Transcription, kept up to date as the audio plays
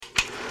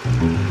Hello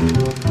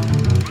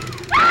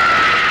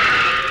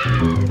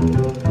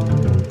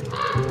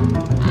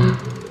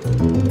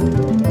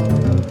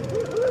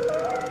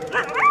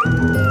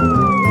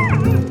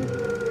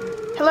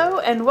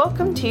and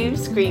welcome to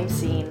Scream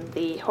Scene,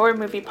 the horror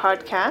movie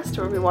podcast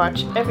where we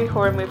watch every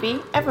horror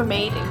movie ever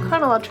made in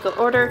chronological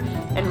order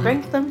and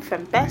rank them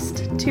from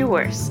best to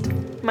worst.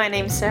 My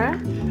name's Sarah.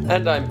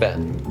 And I'm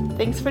Ben.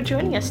 Thanks for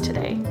joining us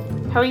today.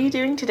 How are you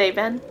doing today,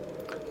 Ben?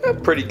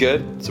 Pretty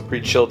good. It's a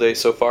pretty chill day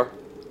so far.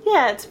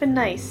 Yeah, it's been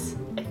nice.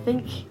 I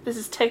think this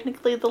is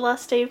technically the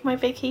last day of my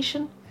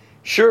vacation.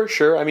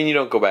 Sure. I mean, you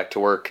don't go back to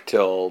work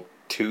till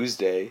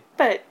Tuesday.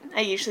 But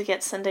I usually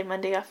get Sunday,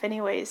 Monday off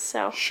anyways,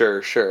 so...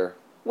 Sure.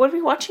 What are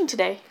we watching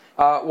today?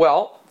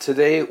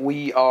 Today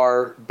we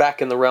are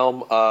back in the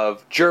realm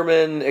of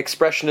German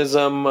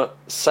Expressionism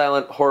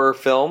silent horror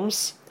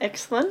films.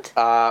 Excellent.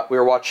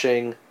 We're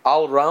watching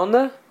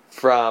Allraune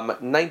from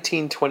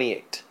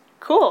 1928.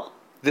 Cool.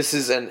 This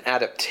is an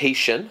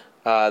adaptation.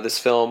 This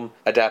film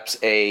adapts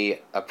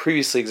a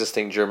previously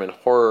existing German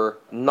horror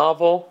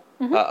novel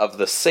of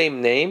the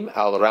same name,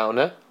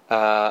 Allraune.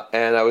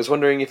 And I was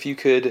wondering if you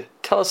could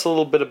tell us a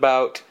little bit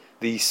about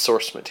the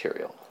source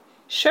material.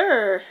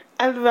 Sure.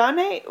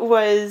 Allraune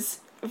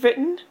was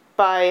written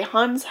by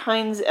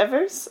Hans-Heinz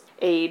Evers,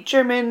 a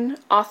German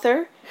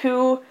author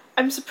who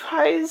I'm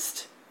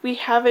surprised we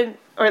haven't,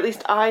 or at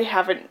least I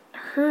haven't,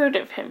 heard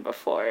of him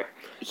before.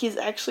 He's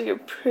actually a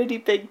pretty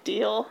big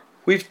deal.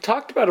 We've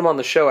talked about him on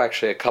the show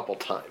actually a couple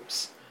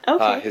times.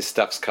 Okay. His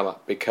stuff's come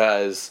up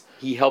because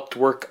he helped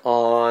work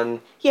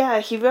on...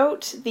 Yeah, he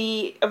wrote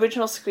the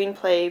original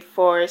screenplay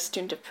for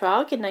Student of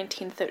Prague in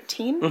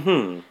 1913.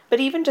 Mm-hmm. But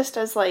even just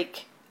as,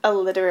 like, a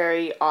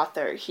literary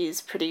author,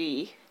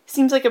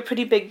 seems like a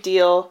pretty big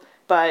deal,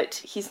 but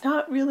he's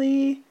not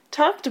really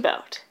talked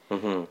about.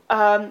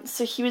 Mm-hmm.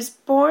 So he was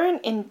born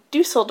in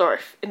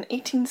Dusseldorf in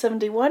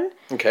 1871.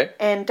 Okay.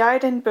 And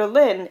died in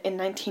Berlin in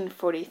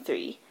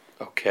 1943.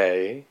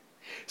 Okay.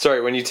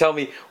 Sorry, when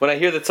I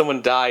hear that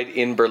someone died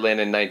in Berlin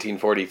in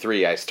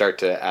 1943, I start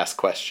to ask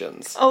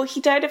questions. Oh,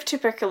 he died of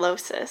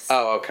tuberculosis.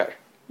 Oh, okay.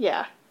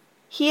 Yeah.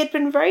 He had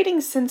been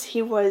writing since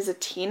he was a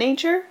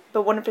teenager,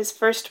 but one of his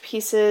first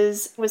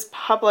pieces was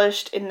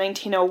published in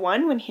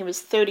 1901 when he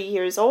was 30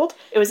 years old.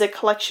 It was a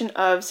collection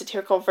of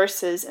satirical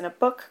verses in a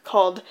book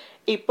called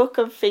A Book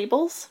of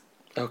Fables.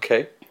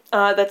 Okay.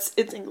 That's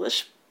its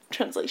English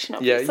translation,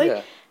 obviously.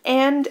 Yeah.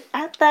 And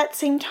at that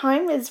same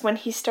time is when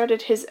he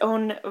started his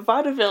own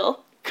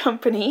vaudeville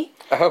company.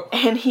 Oh.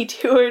 And he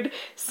toured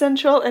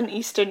Central and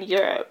Eastern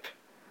Europe.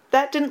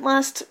 That didn't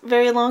last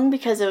very long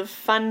because of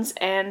funds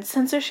and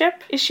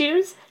censorship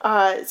issues.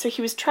 So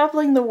he was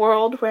traveling the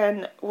world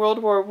when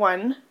World War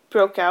I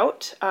broke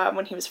out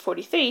when he was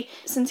 43.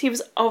 Since he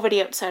was already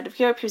outside of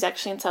Europe, he was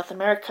actually in South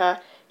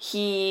America,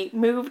 he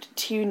moved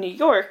to New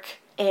York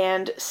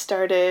and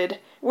started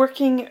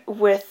working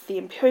with the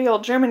Imperial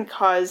German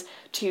cause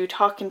to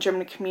talk in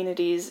German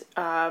communities,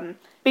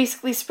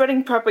 basically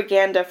spreading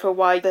propaganda for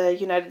why the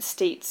United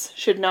States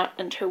should not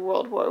enter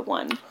World War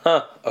I.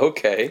 Huh,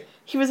 okay.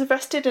 He was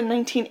arrested in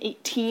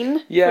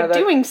 1918 for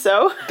doing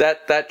so.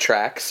 That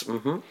tracks.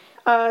 Mm-hmm.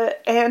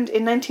 And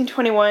in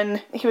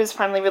 1921, he was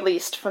finally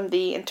released from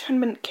the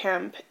internment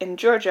camp in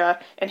Georgia,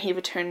 and he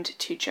returned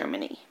to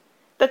Germany.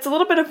 That's a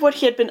little bit of what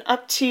he had been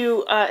up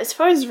to. As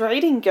far as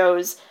writing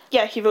goes,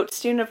 yeah, he wrote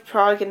Student of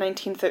Prague in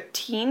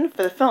 1913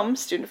 for the film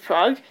Student of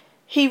Prague.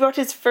 He wrote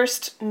his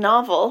first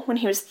novel when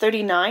he was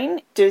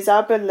 39, Der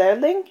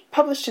Zauberlehrling,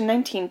 published in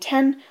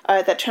 1910,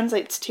 that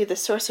translates to The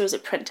Sorcerer's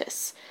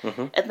Apprentice.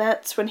 Mm-hmm. And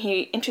that's when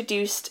he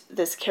introduced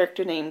this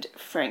character named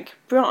Frank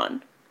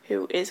Braun,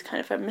 who is kind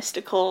of a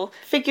mystical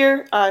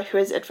figure who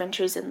has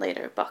adventures in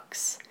later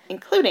books,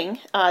 including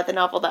the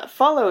novel that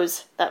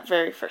follows that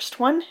very first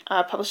one,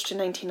 published in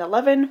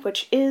 1911,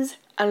 which is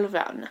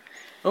Allraune.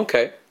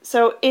 Okay.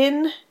 So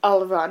in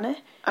Allraune,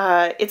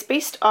 it's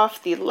based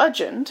off the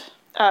legend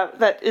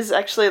that is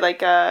actually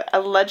like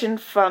a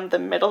legend from the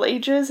Middle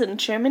Ages in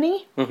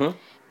Germany. Mm-hmm.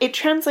 It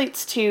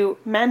translates to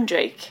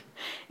mandrake.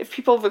 If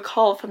people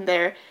recall from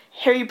their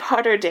Harry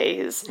Potter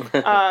days,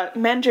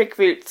 mandrake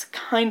roots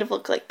kind of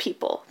look like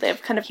people. They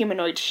have kind of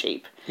humanoid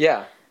shape.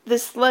 Yeah.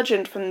 This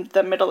legend from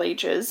the Middle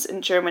Ages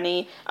in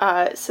Germany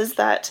says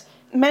that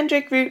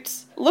mandrake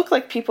roots look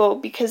like people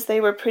because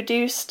they were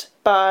produced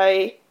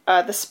by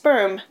the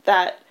sperm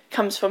that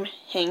comes from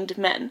hanged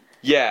men.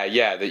 Yeah,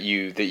 that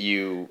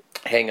you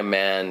hang a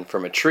man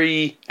from a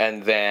tree,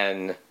 and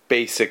then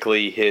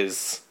basically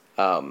his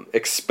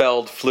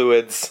expelled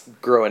fluids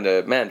grow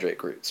into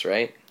mandrake roots,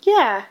 right?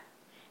 Yeah.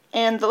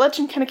 And the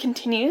legend kind of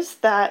continues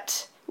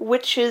that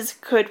witches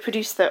could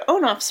produce their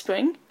own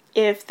offspring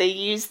if they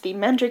used the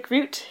mandrake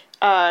root,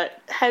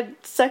 had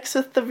sex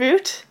with the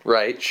root.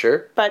 Right,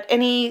 sure. But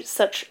any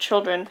such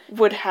children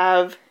would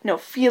have no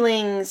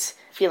feelings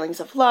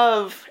of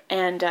love,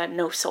 and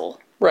no soul.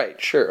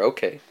 Right, sure,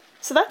 okay.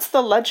 So that's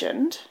the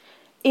legend.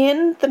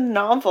 In the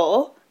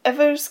novel,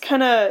 Evers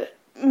kind of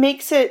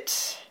makes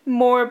it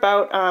more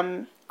about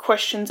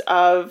questions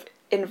of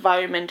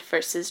environment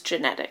versus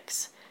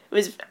genetics.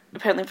 was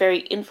apparently very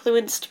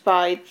influenced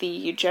by the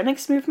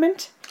eugenics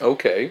movement.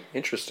 Okay,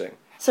 interesting.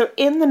 So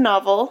in the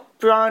novel,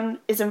 Braun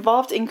is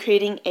involved in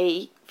creating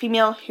a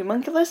female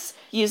homunculus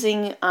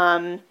using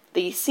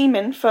the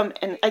semen from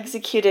an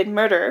executed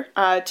murderer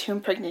to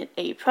impregnate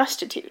a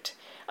prostitute.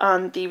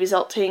 The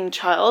resulting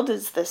child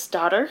is this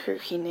daughter, who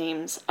he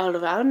names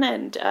Alraun,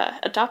 and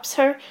adopts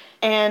her.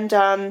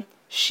 And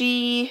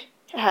she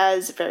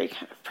has very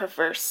kind of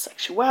perverse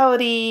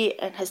sexuality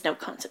and has no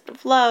concept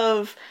of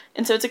love.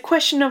 And so it's a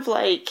question of,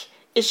 like,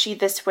 is she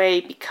this way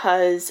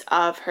because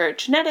of her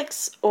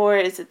genetics, or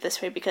is it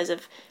this way because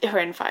of her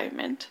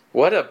environment?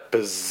 What a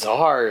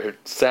bizarre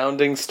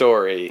sounding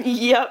story.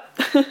 Yep.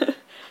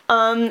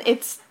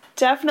 It's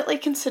definitely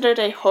considered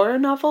a horror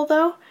novel,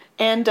 though.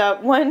 And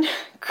one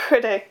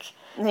critic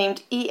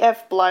named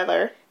E.F.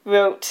 Blyler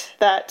wrote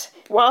that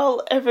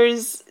while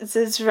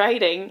Evers'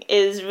 writing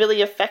is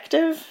really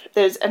effective,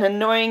 there's an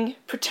annoying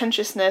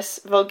pretentiousness,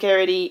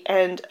 vulgarity,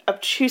 and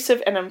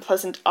obtrusive and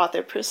unpleasant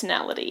author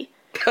personality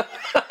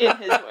in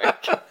his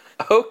work.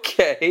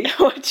 Okay.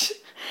 Which,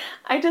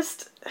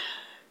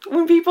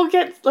 when people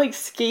get, like,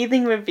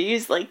 scathing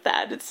reviews like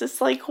that, it's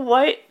just like,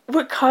 what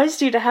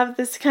caused you to have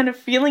this kind of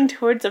feeling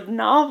towards a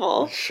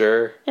novel?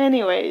 Sure.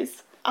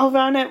 Anyways,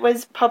 Alraune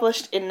was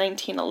published in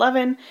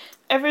 1911.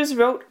 Evers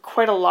wrote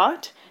quite a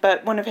lot,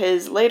 but one of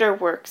his later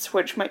works,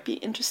 which might be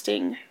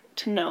interesting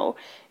to know,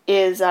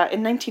 is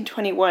in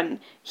 1921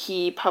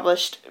 he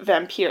published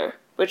Vampire,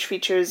 which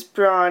features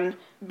Braun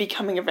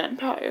becoming a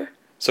vampire.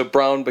 So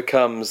Braun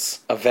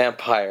becomes a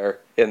vampire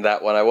in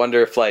that one. I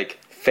wonder if, like,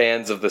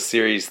 fans of the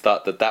series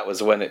thought that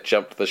was when it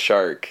jumped the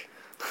shark.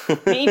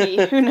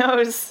 Maybe, who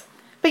knows?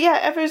 But yeah,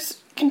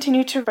 Evers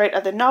continued to write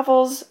other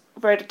novels,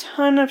 write a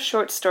ton of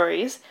short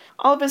stories.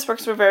 All of his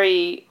works were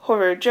very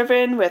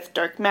horror-driven, with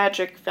dark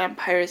magic,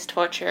 vampires,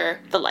 torture,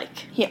 the like.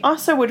 He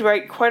also would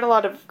write quite a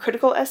lot of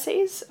critical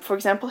essays. For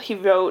example, he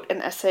wrote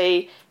an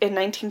essay in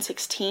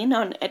 1916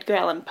 on Edgar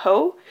Allan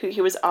Poe, who he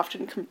was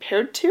often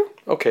compared to.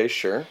 Okay,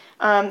 sure.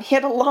 He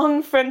had a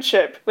long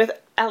friendship with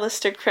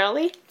Aleister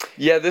Crowley.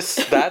 Yeah,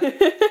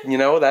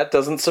 that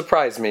doesn't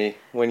surprise me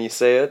when you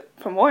say it.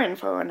 For more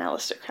info on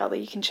Aleister Crowley,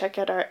 you can check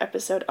out our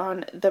episode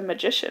on The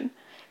Magician.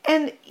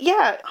 And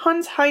yeah,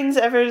 Hans Heinz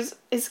Evers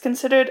is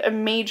considered a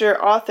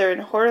major author in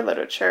horror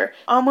literature,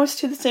 almost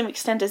to the same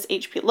extent as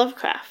H.P.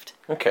 Lovecraft.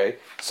 Okay,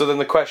 so then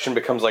the question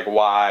becomes, like,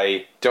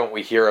 why don't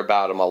we hear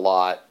about him a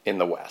lot in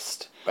the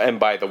West? And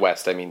by the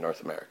West, I mean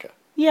North America.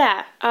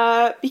 Yeah,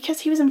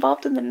 because he was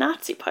involved in the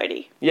Nazi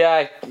Party.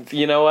 Yeah,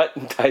 you know what?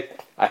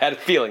 I had a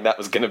feeling that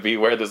was going to be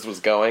where this was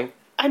going.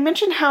 I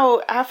mentioned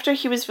how after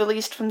he was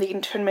released from the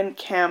internment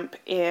camp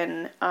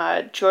in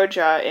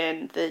Georgia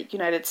in the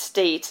United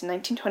States in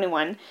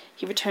 1921,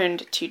 he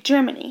returned to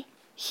Germany.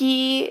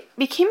 He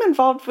became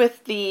involved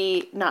with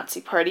the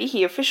Nazi Party.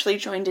 He officially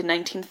joined in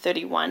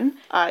 1931.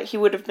 He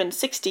would have been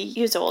 60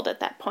 years old at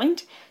that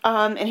point.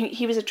 And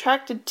he was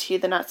attracted to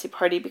the Nazi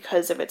Party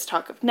because of its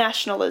talk of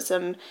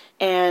nationalism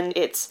and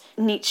its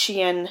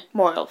Nietzschean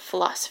moral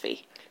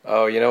philosophy.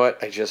 Oh, you know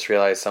what? I just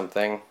realized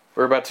something.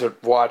 We're about to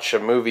watch a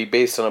movie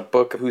based on a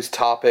book whose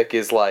topic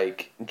is,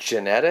 like,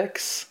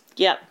 genetics?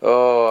 Yep.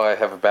 Oh, I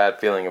have a bad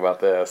feeling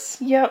about this.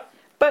 Yep.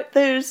 But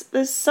there's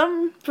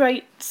some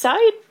bright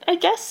side, I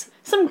guess.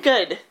 Some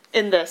good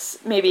in this,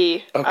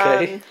 maybe.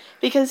 Okay.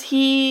 Because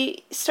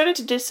he started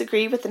to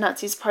disagree with the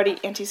Nazis' party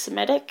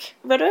anti-Semitic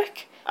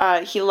rhetoric.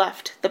 He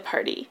left the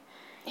party.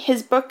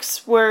 His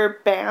books were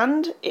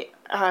banned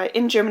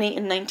in Germany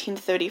in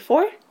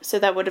 1934, so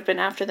that would have been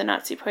after the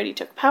Nazi Party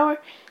took power.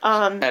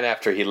 And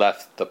after he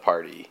left the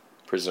party,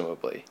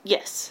 presumably.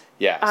 Yes.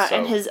 Yeah,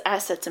 And his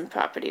assets and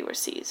property were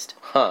seized.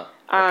 Huh.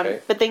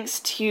 Okay. But thanks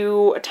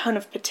to a ton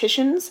of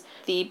petitions,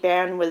 the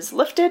ban was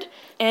lifted,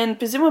 and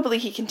presumably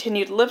he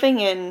continued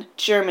living in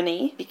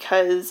Germany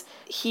because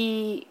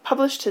he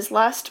published his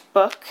last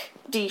book,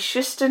 Die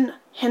Schützen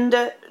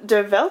Hände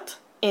der Welt,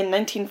 in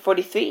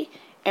 1943,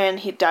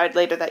 and he died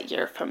later that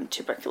year from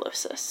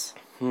tuberculosis.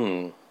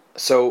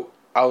 So,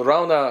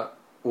 Alraune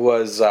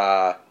was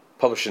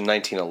published in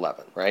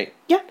 1911, right?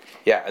 Yeah.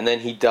 Yeah, and then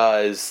he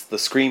does the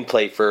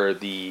screenplay for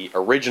the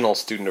original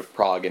Student of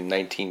Prague in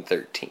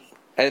 1913.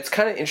 And it's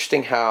kind of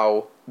interesting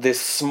how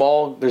there's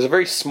a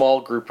very small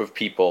group of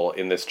people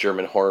in this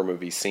German horror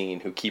movie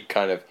scene who keep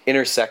kind of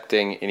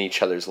intersecting in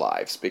each other's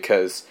lives,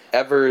 because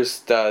Evers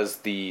does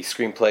the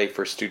screenplay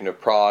for Student of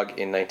Prague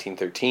in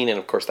 1913, and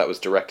of course that was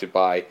directed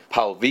by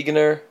Paul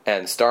Wegener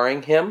and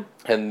starring him,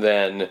 and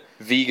then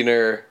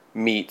Wegener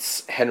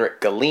meets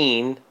Henrik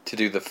Galeen to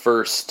do the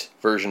first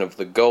version of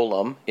The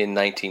Golem in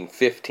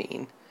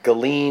 1915.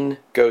 Galeen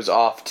goes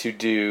off to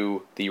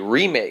do the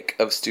remake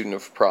of Student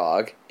of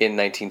Prague in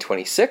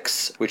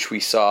 1926, which we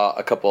saw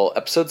a couple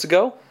episodes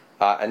ago.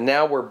 And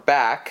now we're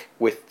back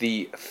with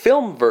the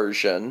film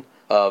version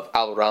of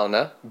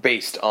Alraune,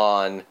 based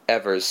on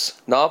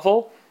Evers'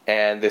 novel.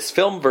 And this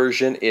film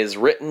version is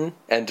written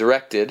and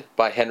directed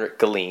by Henrik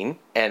Galeen,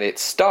 and it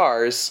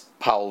stars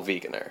Paul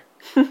Wegener.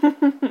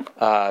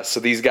 So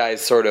these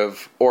guys sort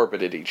of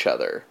orbited each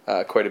other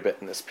quite a bit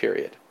in this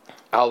period.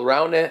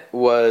 Alraune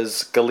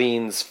was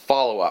Galeen's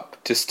follow-up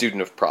to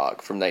Student of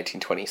Prague from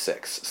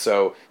 1926.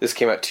 So this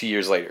came out 2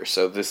 years later.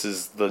 So this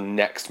is the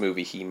next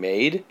movie he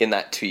made in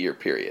that 2-year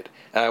period.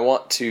 And I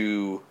want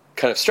to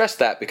kind of stress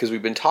that because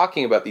we've been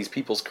talking about these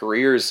people's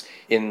careers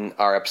in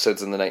our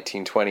episodes in the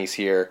 1920s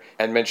here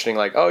and mentioning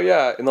like, oh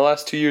yeah, in the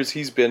last 2 years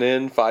he's been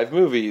in 5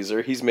 movies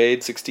or he's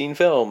made 16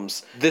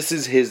 films. This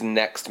is his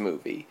next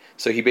movie.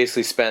 So he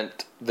basically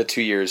spent the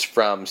 2 years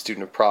from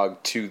Student of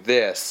Prague to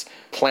this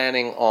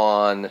planning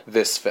on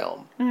this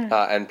film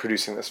and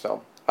producing this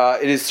film.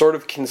 It is sort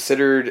of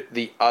considered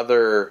the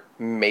other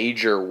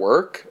major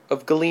work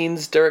of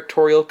Galeen's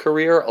directorial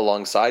career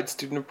alongside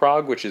Student of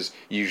Prague, which is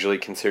usually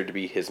considered to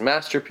be his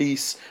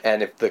masterpiece.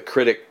 And if the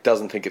critic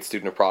doesn't think it's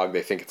Student of Prague,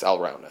 they think it's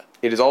Alraune.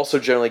 It is also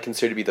generally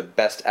considered to be the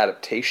best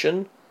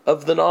adaptation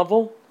of the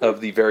novel,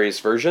 of the various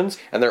versions,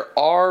 and there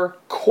are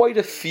quite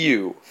a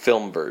few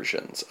film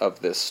versions of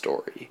this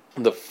story.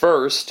 The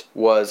first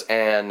was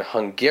an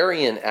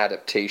Hungarian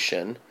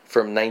adaptation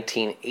from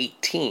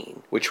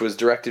 1918, which was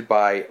directed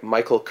by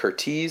Michael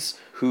Curtiz,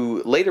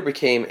 who later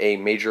became a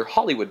major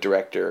Hollywood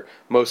director.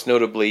 Most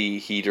notably,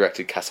 he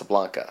directed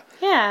Casablanca.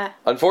 Yeah.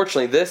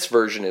 Unfortunately, this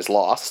version is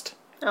lost.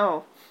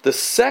 Oh. The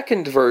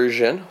second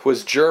version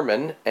was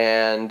German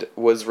and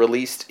was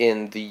released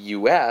in the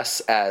US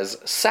as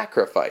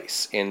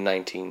Sacrifice in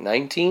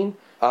 1919,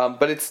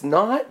 but it's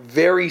not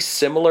very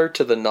similar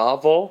to the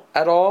novel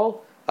at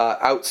all,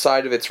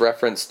 outside of its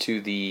reference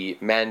to the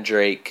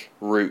Mandrake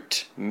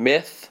root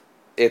myth.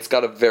 It's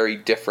got a very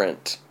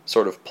different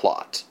sort of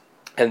plot.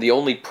 And the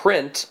only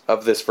print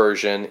of this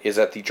version is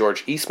at the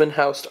George Eastman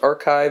House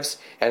Archives,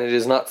 and it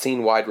has not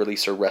seen wide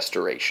release or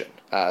restoration.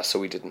 So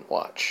we didn't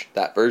watch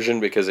that version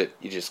because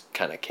you just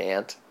kind of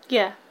can't.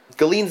 Yeah.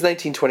 Galeen's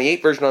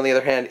 1928 version, on the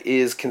other hand,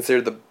 is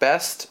considered the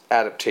best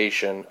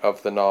adaptation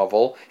of the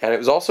novel, and it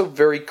was also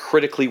very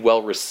critically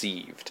well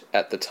received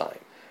at the time.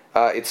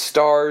 It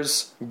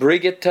stars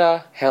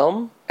Brigitte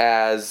Helm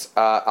as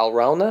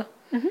Alraune,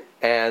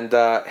 and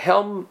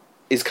Helm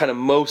is kind of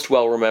most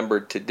well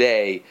remembered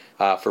today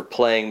for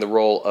playing the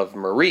role of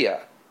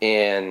Maria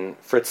in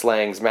Fritz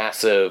Lang's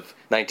massive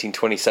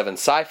 1927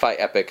 sci-fi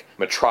epic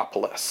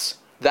Metropolis.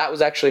 That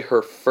was actually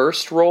her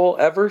first role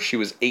ever. She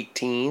was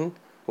 18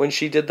 when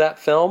she did that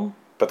film,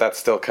 but that's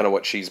still kind of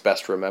what she's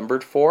best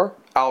remembered for.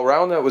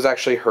 Alraune was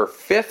actually her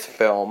 5th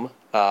film,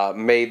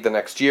 made the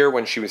next year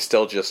when she was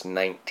still just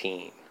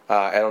 19.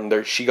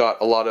 And she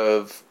got a lot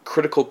of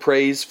critical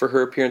praise for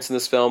her appearance in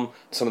this film.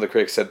 Some of the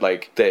critics said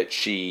that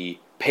she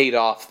paid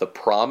off the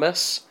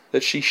promise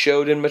that she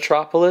showed in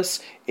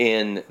Metropolis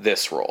in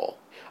this role.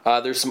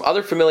 There's some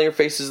other familiar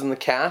faces in the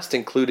cast,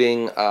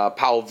 including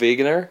Paul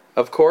Wegener,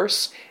 of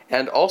course,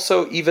 and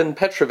also Ivan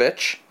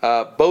Petrovich,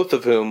 both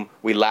of whom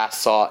we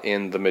last saw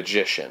in The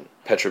Magician,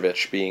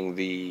 Petrovich being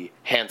the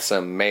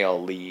handsome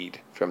male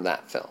lead from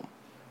that film.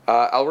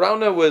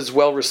 Alraune was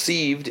well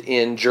received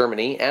in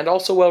Germany and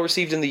also well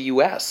received in the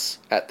US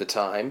at the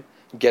time,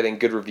 getting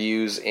good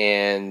reviews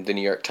in the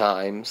New York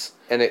Times,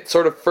 and it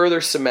sort of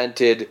further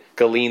cemented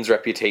Galeen's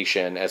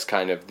reputation as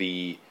kind of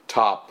the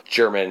top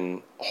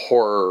German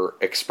horror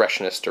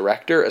expressionist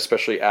director,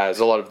 especially as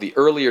a lot of the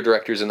earlier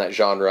directors in that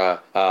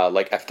genre,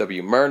 like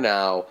F.W.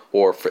 Murnau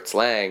or Fritz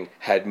Lang,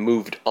 had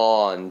moved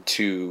on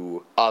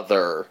to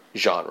other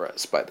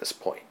genres by this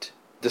point.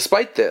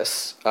 Despite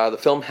this, the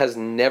film has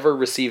never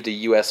received a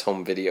US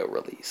home video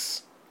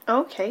release.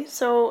 Okay,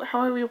 so how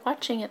are we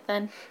watching it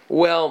then?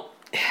 Well,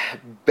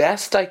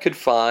 best I could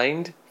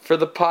find for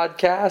the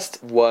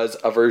podcast was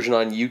a version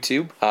on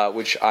YouTube,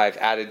 which I've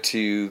added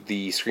to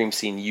the Scream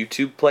Scene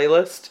YouTube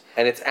playlist.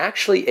 And it's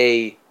actually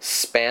a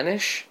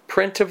Spanish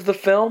print of the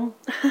film.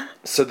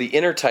 So the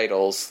inner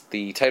titles,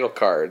 the title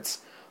cards,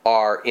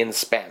 are in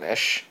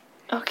Spanish.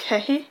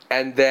 Okay.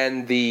 And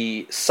then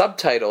the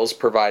subtitles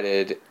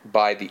provided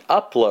by the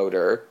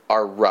uploader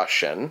are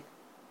Russian.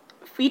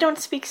 We don't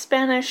speak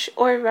Spanish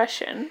or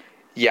Russian.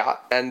 Yeah,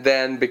 and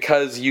then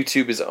because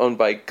YouTube is owned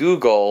by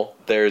Google,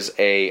 there's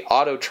a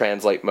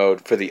auto-translate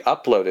mode for the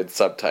uploaded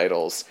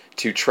subtitles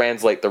to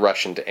translate the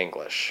Russian to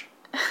English.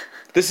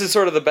 This is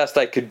sort of the best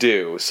I could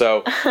do,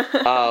 so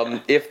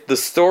if the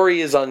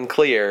story is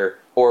unclear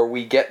or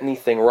we get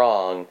anything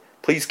wrong,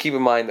 please keep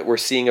in mind that we're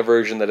seeing a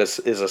version that is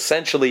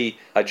essentially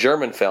a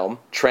German film,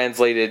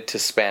 translated to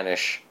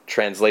Spanish,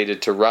 translated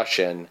to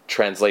Russian,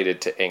 translated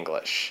to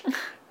English.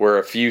 We're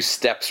a few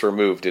steps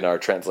removed in our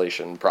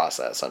translation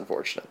process,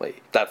 unfortunately.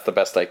 That's the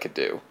best I could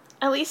do.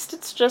 At least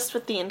it's just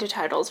with the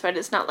intertitles, right?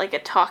 It's not like a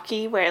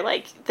talkie where,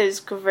 there's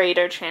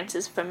greater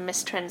chances for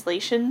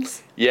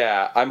mistranslations.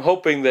 Yeah, I'm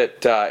hoping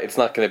that it's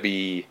not going to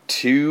be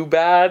too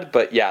bad,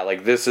 but yeah,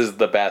 this is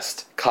the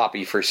best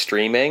copy for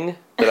streaming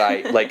that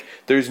I,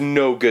 there's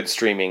no good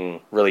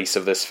streaming release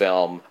of this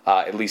film,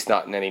 at least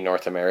not in any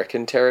North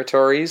American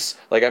territories.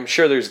 I'm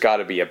sure there's got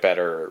to be a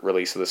better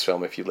release of this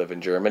film if you live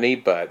in Germany,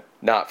 but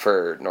not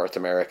for North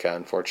America,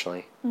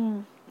 unfortunately.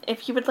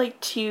 If you would like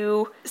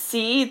to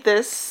see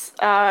this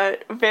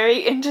very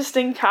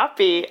interesting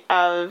copy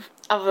of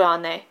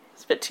Alraune,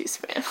 it's a bit too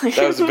Spanish.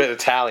 That was a bit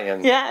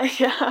Italian.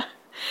 Yeah.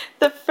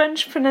 The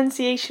French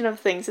pronunciation of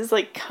things is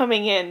like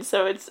coming in,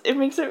 so it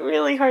makes it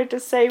really hard to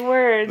say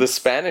words. The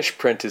Spanish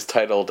print is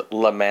titled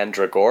La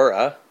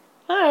Mandragora.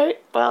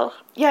 Alright, well,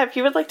 yeah, if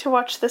you would like to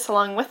watch this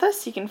along with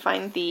us, you can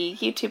find the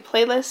YouTube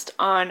playlist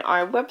on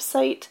our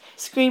website,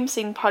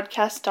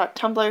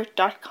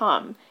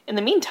 screamscenepodcast.tumblr.com. In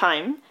the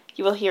meantime,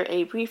 you will hear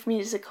a brief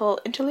musical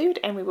interlude,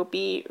 and we will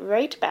be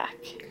right back.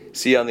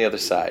 See you on the other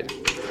side.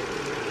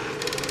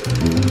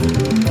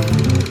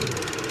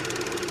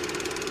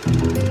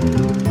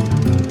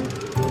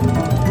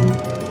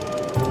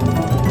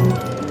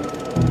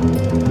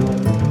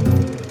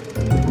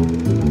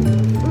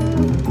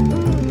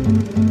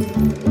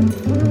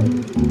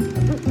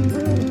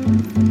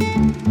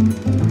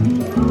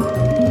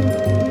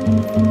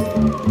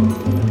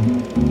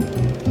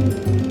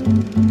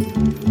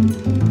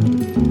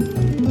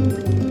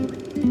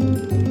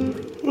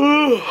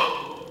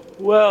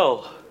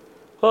 Well,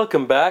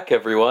 welcome back,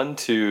 everyone,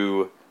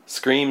 to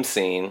Scream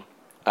Scene.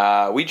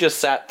 We just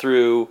sat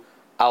through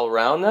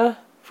Alraune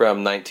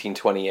from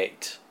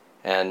 1928.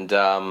 And,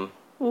 Oh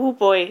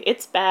boy,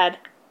 it's bad.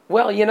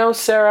 well, you know,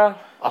 Sarah,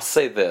 I'll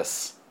say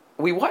this.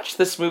 We watched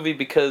this movie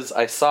because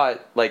I saw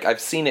it,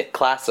 I've seen it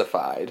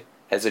classified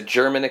as a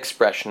German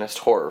expressionist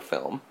horror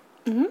film.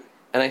 Mm-hmm.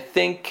 And I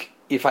think,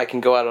 if I can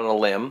go out on a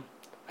limb,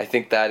 I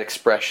think that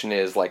expression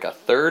is like a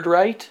third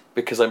right,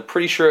 because I'm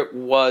pretty sure it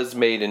was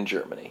made in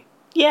Germany.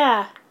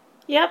 Yeah.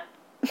 Yep.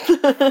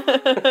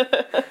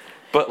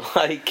 But,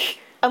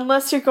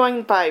 Unless you're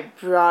going by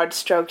broad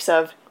strokes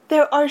of,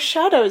 there are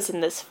shadows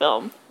in this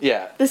film.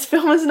 yeah. This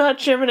film is not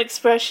German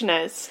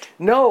expressionist.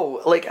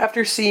 No,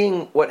 after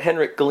seeing what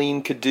Henrik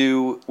Galeen could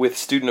do with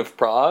Student of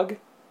Prague,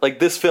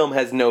 this film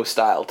has no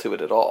style to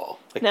it at all.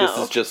 This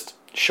No. is just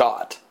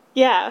shot.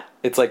 Yeah.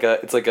 It's like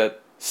a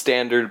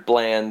standard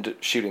bland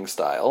shooting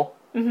style.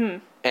 Mm-hmm.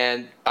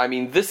 And, I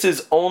mean, this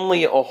is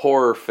only a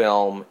horror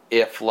film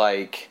if,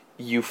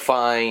 you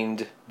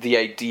find the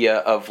idea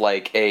of,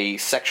 a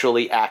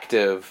sexually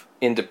active,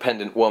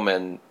 independent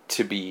woman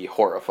to be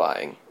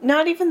horrifying.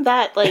 Not even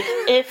that.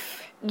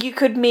 If you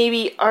could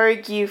maybe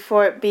argue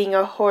for it being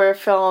a horror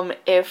film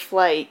if,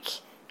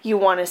 you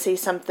want to say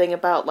something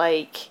about,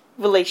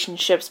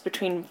 relationships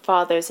between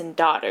fathers and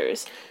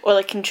daughters.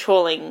 Or,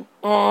 controlling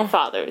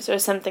fathers or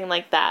something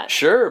like that.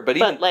 Sure, but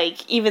even...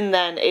 But, even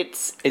then,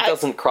 it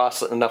doesn't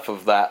cross enough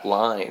of that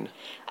line.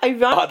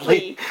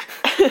 Ironically...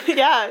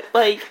 yeah,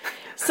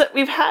 so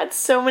we've had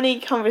so many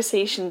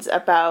conversations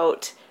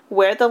about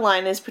where the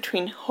line is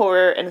between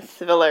horror and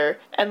thriller,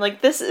 and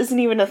this isn't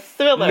even a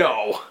thriller.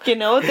 No. You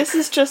know, this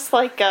is just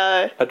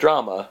a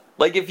drama.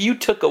 If you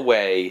took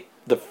away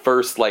the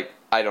first,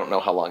 I don't know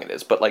how long it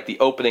is, but the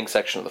opening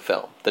section of the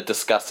film that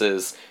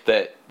discusses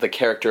that the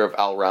character of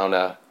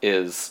Alraune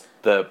is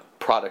the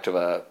product of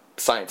a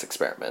science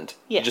experiment.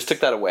 Yes. You just took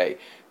that away.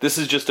 This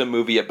is just a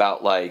movie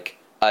about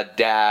a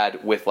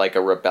dad with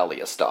a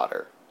rebellious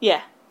daughter.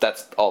 Yeah.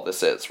 That's all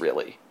this is,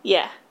 really.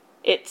 Yeah.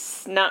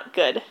 It's not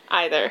good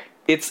either.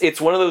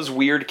 It's one of those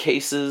weird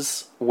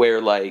cases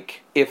where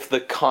if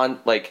the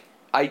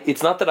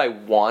it's not that I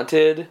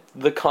wanted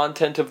the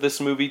content of this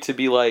movie to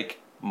be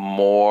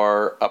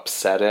more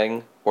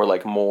upsetting or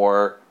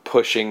more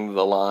pushing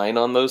the line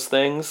on those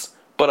things,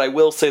 but I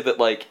will say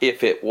that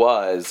if it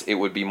was, it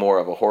would be more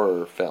of a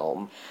horror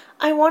film.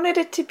 I wanted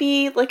it to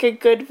be a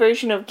good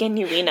version of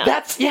Genuina.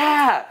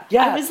 Yeah.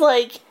 I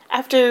was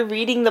after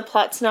reading the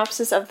plot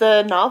synopsis of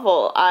the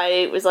novel,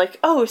 I was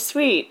oh,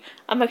 sweet.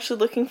 I'm actually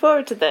looking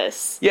forward to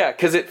this. Yeah,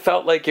 because it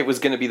felt like it was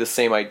going to be the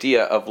same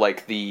idea of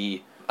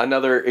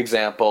another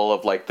example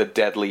of the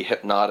deadly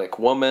hypnotic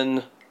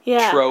woman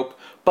trope,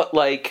 but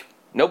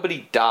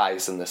nobody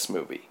dies in this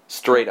movie.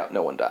 Straight up,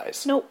 no one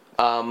dies. Nope.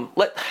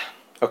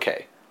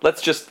 Okay.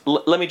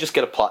 Let me just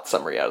get a plot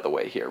summary out of the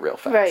way here real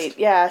fast. Right,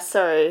 yeah,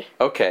 sorry.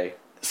 Okay.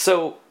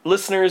 So,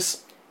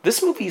 listeners,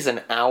 this movie's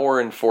an hour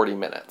and 40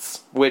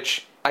 minutes,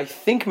 which I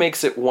think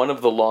makes it one of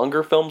the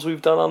longer films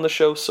we've done on the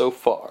show so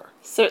far.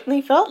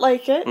 Certainly felt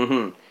like it.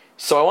 Mm-hmm.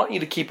 So I want you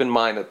to keep in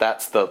mind that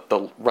that's the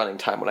running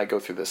time when I go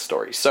through this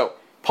story. So,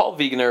 Paul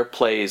Wegener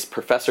plays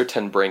Professor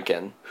Ten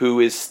Brinken, who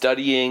is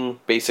studying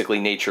basically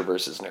nature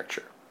versus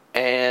nurture.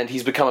 And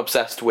he's become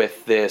obsessed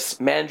with this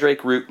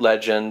mandrake root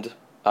legend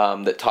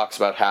that talks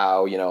about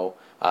how,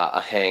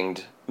 a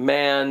hanged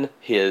man,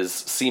 his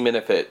semen,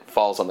 if it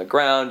falls on the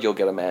ground, you'll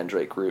get a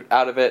mandrake root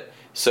out of it.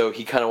 So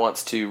he kind of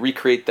wants to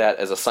recreate that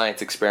as a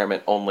science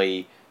experiment,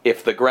 only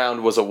if the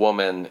ground was a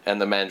woman and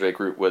the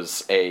mandrake root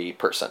was a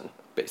person,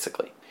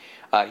 basically.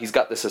 He's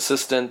got this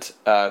assistant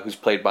who's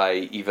played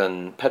by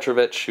Ivan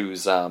Petrovich,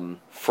 who's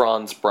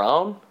Franz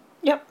Braun.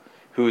 Yep.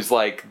 Who's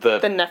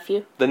the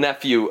nephew. The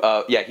nephew,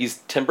 he's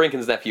Tim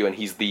Brinken's nephew, and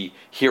he's the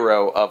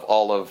hero of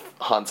all of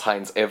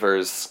Hans-Heinz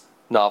Ever's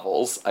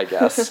novels, I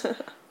guess.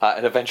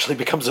 And eventually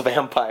becomes a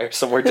vampire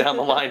somewhere down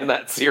the line in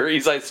that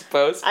series, I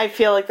suppose. I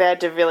feel like they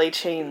had to really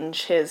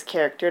change his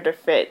character to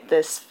fit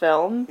this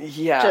film.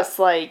 Yeah. Just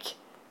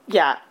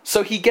yeah.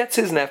 So he gets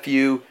his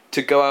nephew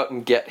to go out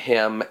and get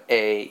him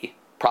a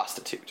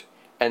prostitute.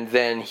 And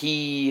then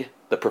he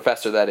the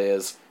professor that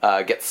is,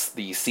 gets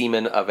the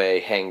semen of a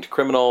hanged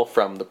criminal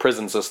from the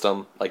prison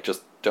system, like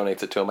just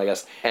donates it to him, I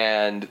guess,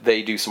 and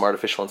they do some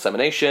artificial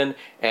insemination,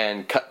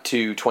 and cut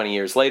to 20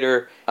 years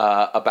later,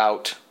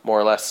 about, more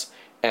or less,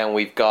 and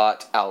we've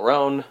got Al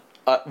Roan.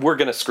 We're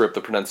going to screw up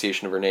the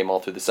pronunciation of her name all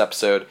through this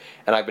episode,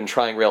 and I've been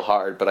trying real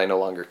hard, but I no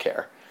longer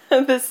care.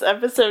 This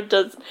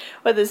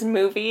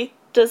movie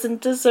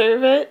doesn't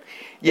deserve it?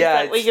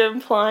 Yeah, is that what you're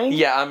implying?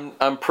 Yeah,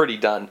 I'm pretty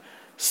done.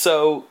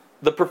 So,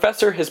 the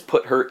professor has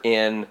put her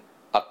in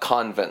a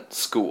convent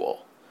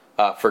school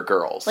for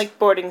girls. Like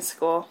boarding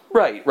school.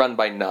 Right, run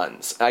by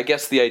nuns. I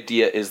guess the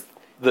idea is,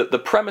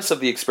 the premise of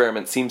the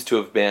experiment seems to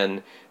have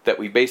been that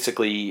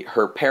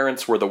her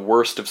parents were the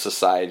worst of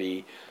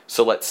society,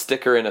 so let's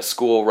stick her in a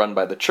school run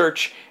by the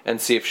church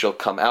and see if she'll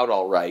come out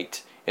all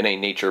right in a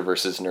nature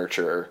versus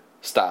nurture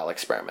style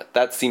experiment.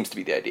 That seems to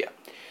be the idea.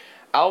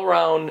 Al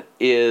Roan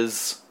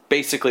is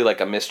basically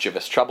like a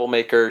mischievous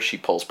troublemaker. She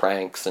pulls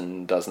pranks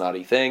and does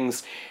naughty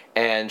things,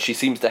 and she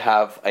seems to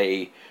have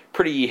a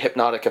pretty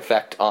hypnotic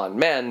effect on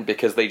men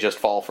because they just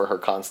fall for her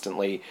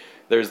constantly.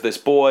 There's this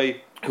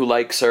boy who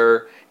likes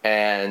her,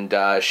 and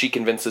she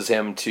convinces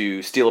him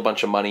to steal a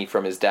bunch of money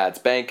from his dad's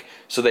bank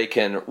so they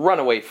can run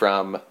away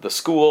from the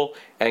school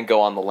and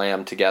go on the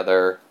lam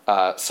together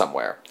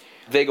somewhere.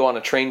 They go on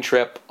a train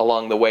trip.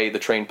 Along the way, the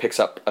train picks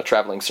up a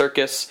traveling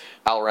circus.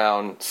 Al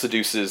Roan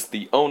seduces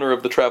the owner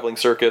of the traveling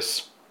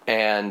circus,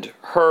 and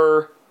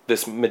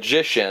this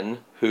magician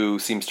who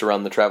seems to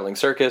run the traveling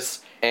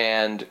circus,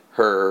 and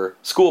her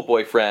school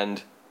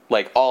boyfriend,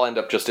 all end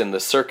up just in the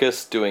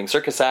circus doing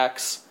circus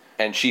acts,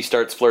 and she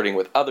starts flirting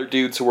with other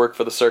dudes who work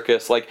for the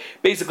circus.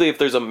 Basically, if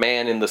there's a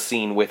man in the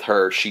scene with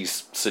her,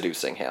 she's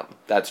seducing him.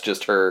 That's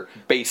just her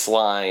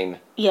baseline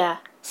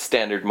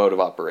standard mode of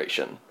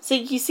operation. So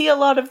you see a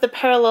lot of the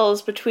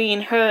parallels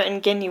between her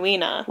and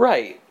Genuina.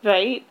 Right.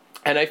 Right?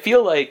 And I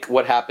feel like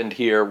what happened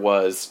here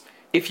was,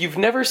 if you've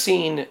never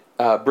seen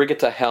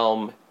Brigitte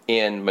Helm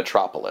in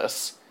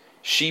Metropolis,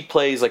 she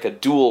plays a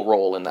dual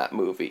role in that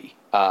movie.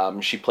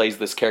 She plays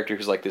this character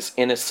who's this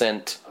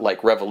innocent,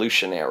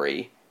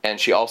 revolutionary,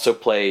 and she also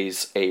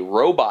plays a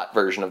robot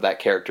version of that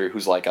character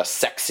who's a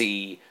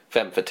sexy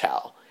femme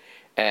fatale.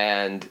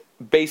 And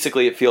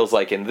basically it feels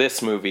like in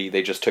this movie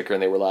they just took her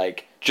and they were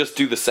just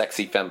do the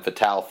sexy femme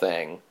fatale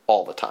thing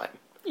all the time.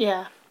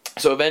 Yeah.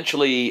 So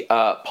eventually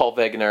Paul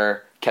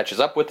Wegener catches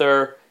up with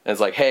her and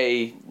is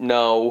hey,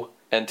 no,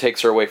 and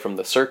takes her away from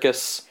the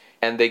circus,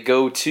 and they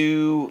go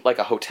to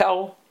a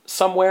hotel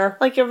somewhere.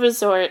 Like a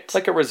resort.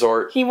 Like a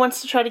resort. He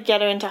wants to try to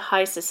get her into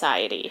high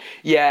society.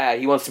 Yeah,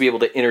 he wants to be able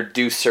to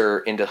introduce her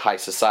into high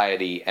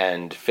society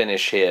and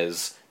finish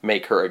his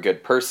make her a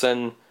good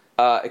person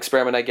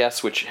experiment, I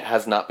guess, which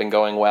has not been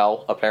going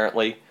well,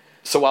 apparently.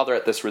 So while they're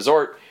at this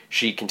resort,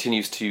 she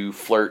continues to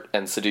flirt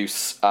and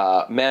seduce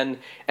men,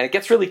 and it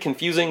gets really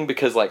confusing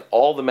because,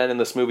 all the men in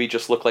this movie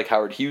just look like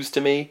Howard Hughes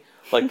to me.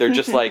 They're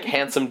just,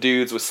 handsome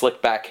dudes with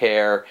slick back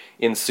hair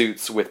in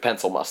suits with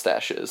pencil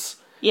mustaches.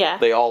 Yeah.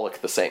 They all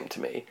look the same to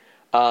me.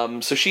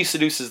 So she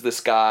seduces this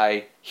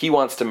guy. He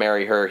wants to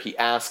marry her. He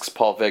asks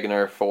Paul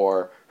Wegener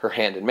for her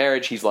hand in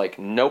marriage. He's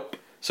nope.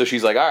 So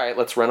she's all right,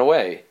 let's run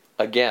away.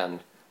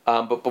 Again.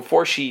 But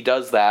before she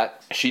does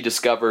that, she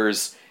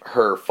discovers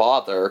her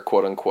father,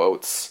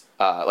 quote-unquotes,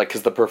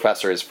 because the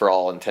professor is, for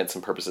all intents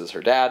and purposes,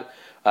 her dad.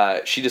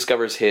 She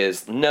discovers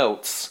his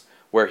notes,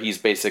 where he's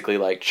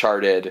basically,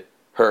 charted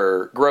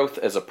her growth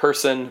as a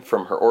person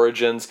from her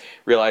origins,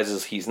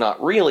 realizes he's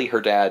not really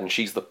her dad, and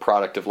she's the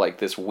product of,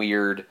 this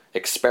weird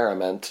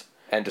experiment,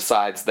 and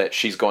decides that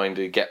she's going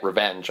to get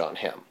revenge on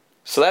him.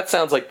 So that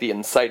sounds like the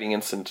inciting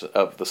incident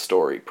of the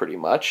story, pretty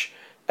much.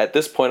 At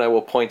this point, I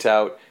will point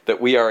out that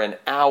we are an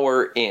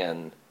hour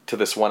in to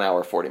this 1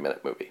 hour,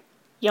 40-minute movie.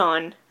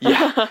 Yawn.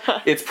 Yeah,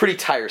 it's pretty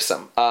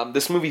tiresome.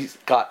 This movie's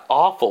got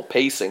awful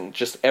pacing.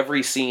 Just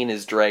every scene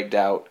is dragged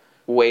out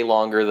way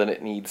longer than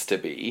it needs to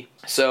be.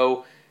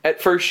 So,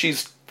 at first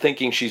she's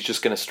thinking she's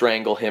just going to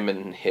strangle him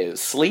in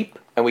his sleep,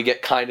 and we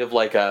get kind of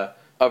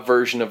a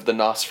version of the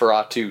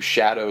Nosferatu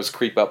shadows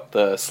creep up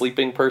the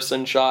sleeping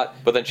person shot,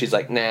 but then she's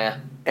nah.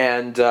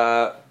 And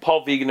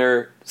Paul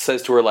Wegener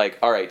says to her,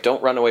 all right,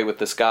 don't run away with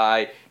this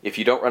guy. If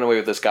you don't run away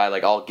with this guy,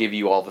 I'll give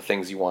you all the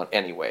things you want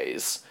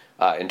anyways,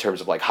 in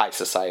terms of, high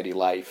society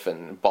life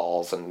and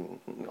balls and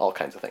all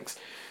kinds of things.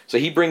 So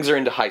he brings her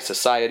into high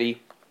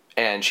society,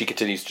 and she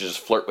continues to just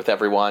flirt with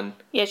everyone.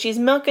 Yeah, she's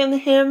milking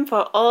him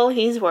for all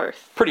he's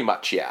worth. Pretty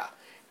much, yeah.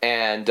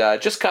 And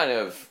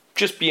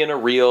just being a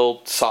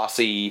real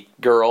saucy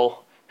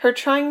girl. Her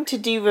trying to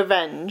do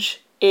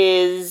revenge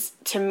is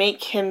to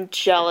make him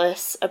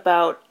jealous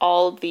about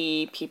all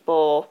the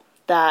people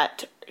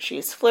that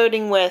she's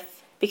flirting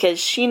with, because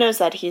she knows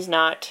that he's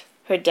not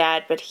her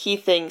dad, but she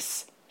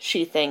thinks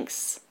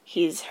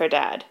he's her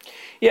dad.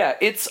 Yeah,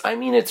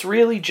 it's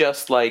really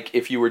just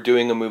if you were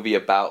doing a movie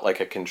about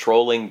a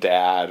controlling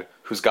dad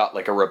who's got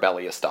a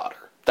rebellious daughter.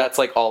 That's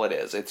like all it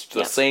is. It's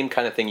the same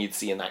kind of thing you'd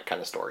see in that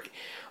kind of story.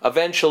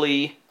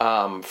 Eventually,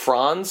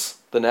 Franz,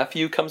 the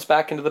nephew, comes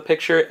back into the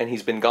picture, and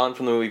he's been gone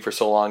from the movie for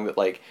so long that,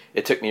 like,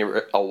 it took me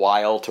a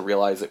while to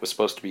realize it was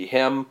supposed to be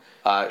him.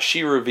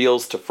 She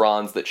reveals to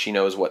Franz that she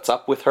knows what's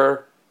up with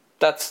her.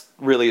 That's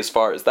really as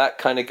far as that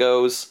kind of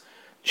goes.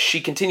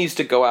 She continues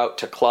to go out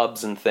to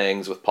clubs and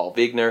things with Paul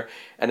Wegener,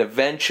 and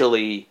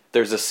eventually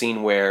there's a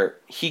scene where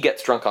he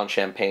gets drunk on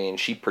champagne,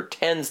 she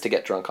pretends to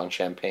get drunk on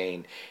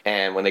champagne,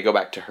 and when they go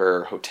back to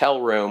her hotel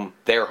room,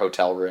 their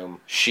hotel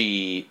room,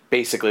 she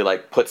basically,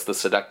 like, puts the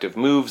seductive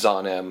moves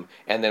on him,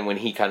 and then when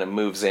he kind of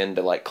moves in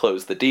to, like,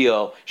 close the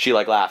deal, she,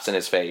 like, laughs in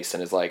his face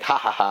and is like, ha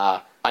ha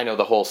ha, I know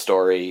the whole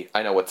story,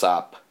 I know what's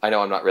up, I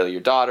know I'm not really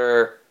your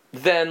daughter.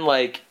 Then,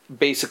 like,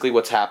 basically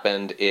what's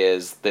happened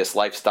is this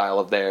lifestyle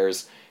of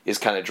theirs is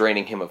kind of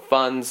draining him of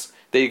funds.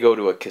 They go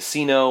to a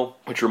casino,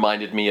 which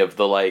reminded me of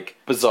the, like,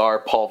 bizarre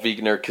Paul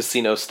Wegener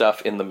casino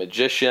stuff in The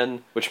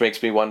Magician, which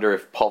makes me wonder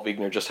if Paul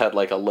Wegener just had,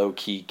 like, a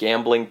low-key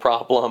gambling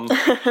problem.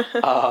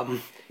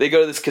 They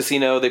go to this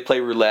casino, they play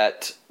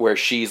roulette, where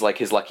she's, like,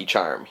 his lucky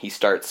charm. He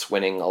starts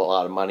winning a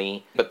lot of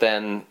money, but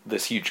then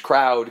this huge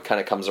crowd kind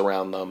of comes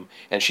around them,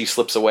 and she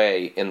slips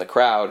away in the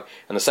crowd,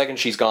 and the second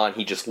she's gone,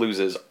 he just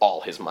loses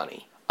all his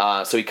money.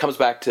 So he comes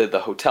back to the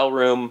hotel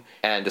room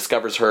and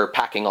discovers her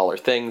packing all her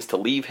things to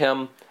leave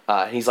him.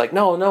 And he's like,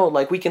 no,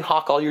 like, we can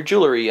hawk all your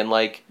jewelry and,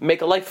 like,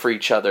 make a life for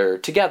each other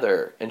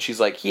together. And she's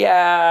like,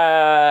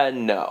 yeah,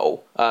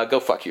 no,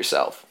 go fuck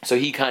yourself. So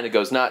he kind of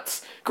goes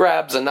nuts,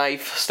 grabs a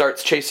knife,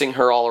 starts chasing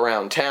her all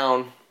around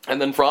town. And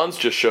then Franz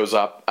just shows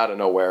up out of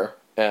nowhere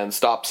and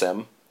stops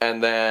him.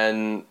 And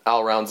then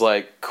Alraun's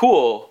like,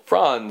 cool,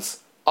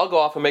 Franz, I'll go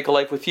off and make a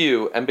life with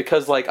you. And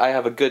because, like, I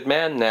have a good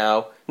man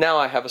now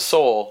I have a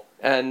soul.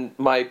 And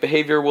my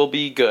behavior will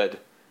be good.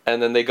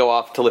 And then they go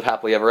off to live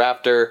happily ever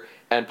after,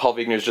 and Paul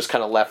Wegener's just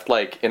kind of left,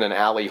 like, in an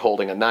alley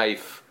holding a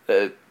knife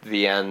at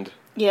the end.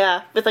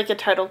 Yeah, with, like, a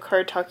title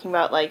card talking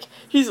about, like,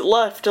 he's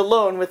left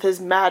alone with his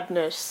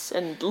madness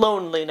and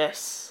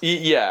loneliness.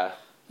 Yeah.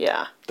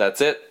 Yeah. That's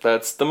it.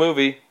 That's the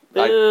movie.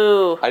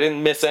 Boo. I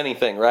didn't miss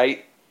anything,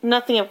 right?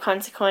 Nothing of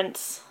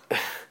consequence.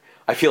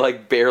 I feel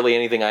like barely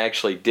anything I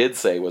actually did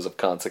say was of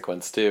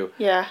consequence, too.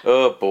 Yeah.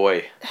 Oh,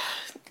 boy.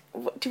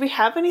 Do we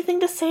have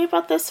anything to say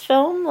about this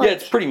film? Like, yeah,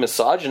 it's pretty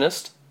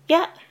misogynist.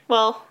 Yeah,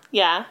 well,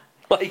 yeah.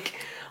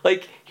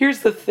 Like, here's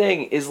the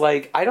thing, is,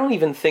 like, I don't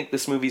even think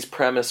this movie's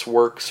premise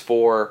works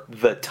for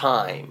the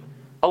time.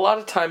 A lot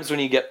of times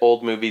when you get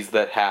old movies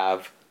that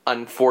have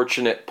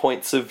unfortunate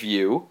points of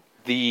view,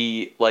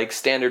 the, like,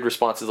 standard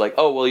response is like,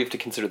 oh, well, you have to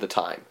consider the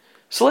time.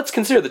 So let's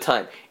consider the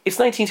time. It's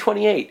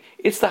 1928.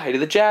 It's the height of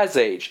the Jazz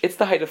Age. It's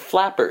the height of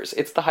flappers.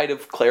 It's the height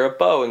of Clara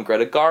Bow and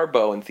Greta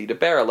Garbo and Theda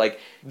Bara. Like,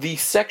 the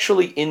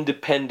sexually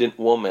independent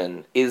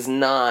woman is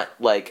not,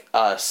 like,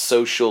 a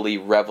socially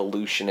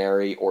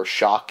revolutionary or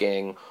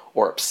shocking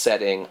or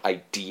upsetting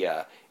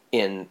idea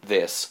in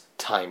this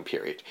time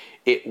period.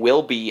 It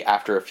will be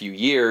after a few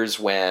years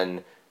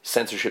when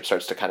censorship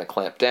starts to kind of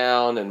clamp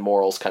down and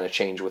morals kind of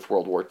change with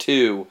World War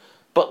II.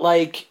 But,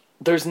 like,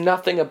 there's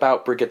nothing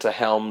about Brigitte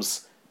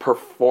Helm's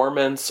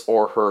performance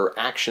or her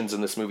actions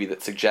in this movie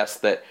that suggests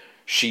that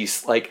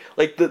she's like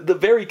the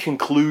very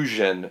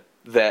conclusion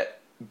that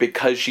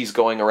because she's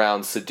going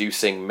around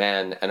seducing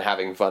men and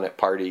having fun at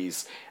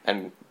parties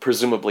and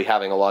presumably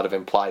having a lot of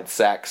implied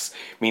sex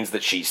means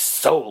that she's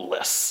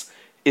soulless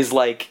is,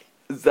 like,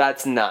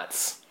 that's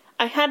nuts.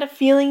 I had a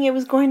feeling it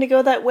was going to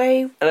go that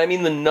way. And I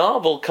mean, the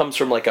novel comes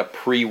from, like, a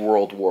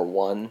pre-World War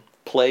I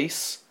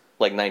place,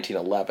 like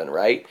 1911,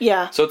 right?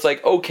 Yeah. So it's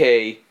like,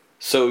 okay,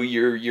 so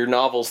your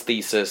novel's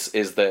thesis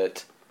is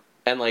that,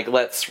 and, like,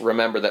 let's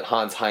remember that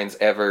Hans-Heinz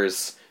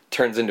Evers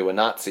turns into a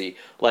Nazi.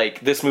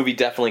 Like, this movie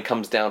definitely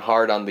comes down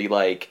hard on the,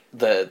 like,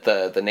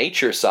 the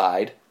nature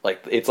side.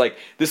 Like, it's like,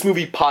 this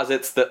movie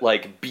posits that,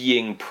 like,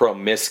 being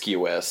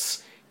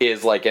promiscuous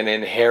is, like, an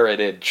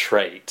inherited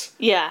trait.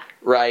 Yeah.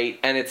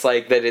 Right? And it's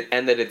like, that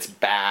it's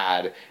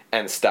bad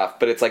and stuff.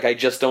 But it's like, I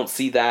just don't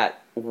see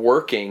that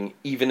working,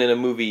 even in a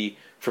movie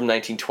from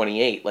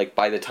 1928. Like,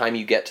 by the time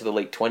you get to the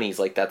late 20s,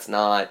 like, that's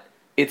not...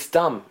 It's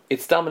dumb.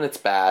 It's dumb and it's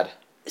bad.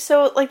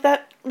 So, like,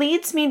 that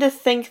leads me to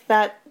think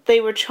that they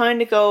were trying.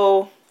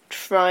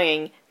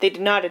 They did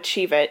not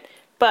achieve it.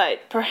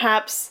 But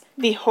perhaps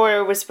the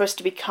horror was supposed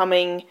to be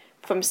coming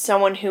from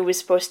someone who was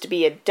supposed to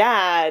be a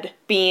dad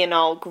being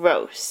all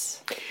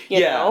gross.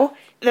 You know?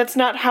 That's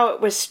not how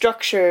it was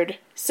structured.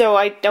 So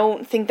I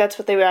don't think that's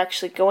what they were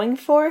actually going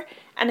for.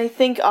 And I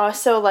think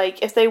also,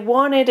 like, if they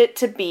wanted it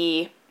to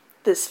be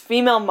this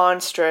female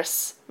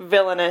monstrous,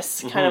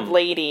 villainous kind of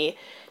lady,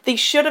 they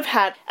should have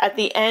had, at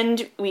the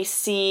end, we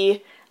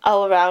see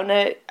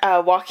Alraune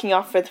walking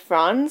off with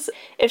Franz.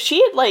 If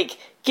she had, like,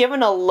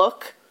 given a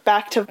look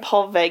back to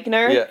Paul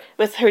Wegener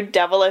with her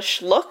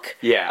devilish look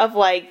of,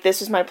 like, this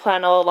was my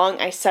plan all along,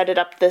 I set it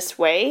up this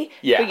way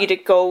for you to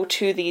go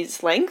to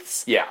these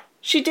lengths. Yeah.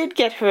 She did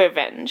get her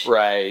revenge.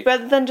 Right.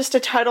 Rather than just a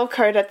title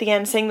card at the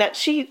end saying that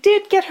she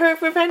did get her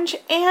revenge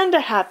and a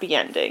happy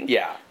ending.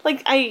 Yeah.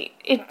 Like,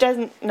 it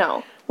doesn't,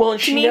 no. Well, and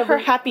To she me, never...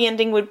 her happy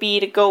ending would be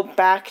to go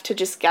back to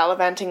just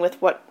gallivanting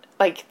with what,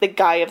 like, the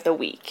guy of the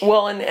week.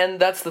 Well, and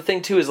that's the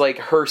thing, too, is, like,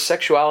 her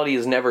sexuality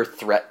is never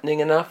threatening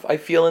enough, I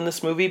feel, in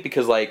this movie,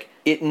 because, like,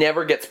 it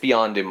never gets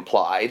beyond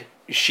implied.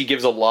 She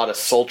gives a lot of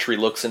sultry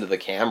looks into the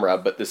camera,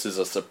 but this is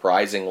a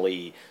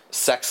surprisingly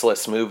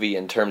sexless movie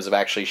in terms of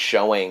actually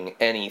showing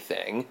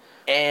anything.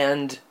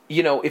 And,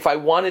 you know, if I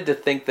wanted to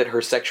think that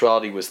her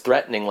sexuality was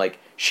threatening, like,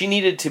 she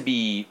needed to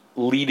be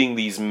leading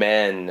these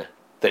men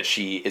that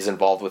she is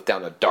involved with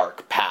down a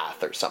dark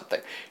path or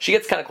something. She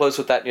gets kind of close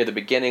with that near the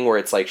beginning, where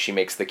it's like she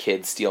makes the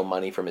kid steal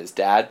money from his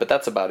dad, but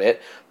that's about it.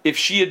 If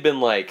she had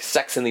been, like,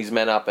 sexing these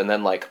men up and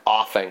then, like,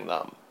 offing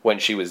them when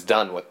she was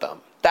done with them,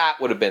 that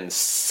would have been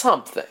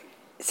something.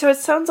 So it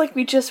sounds like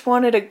we just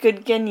wanted a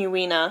good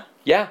Genuina.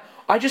 Yeah.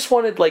 I just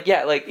wanted, like,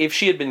 yeah, like, if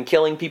she had been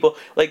killing people...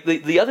 Like,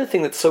 the other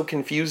thing that's so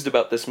confused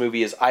about this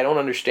movie is I don't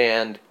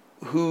understand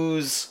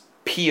whose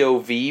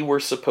POV we're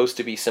supposed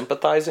to be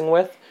sympathizing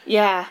with.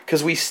 Yeah.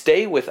 Because we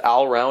stay with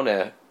Al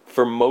Rauna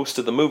for most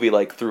of the movie,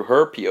 like, through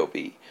her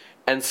POV.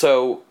 And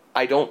so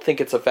I don't think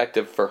it's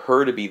effective for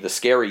her to be the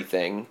scary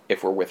thing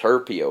if we're with her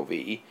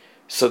POV.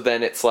 So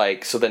then it's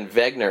like... So then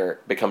Wegner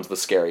becomes the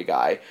scary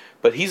guy.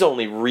 But he's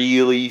only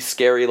really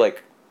scary,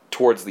 like,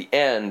 towards the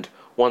end...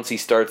 once he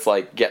starts,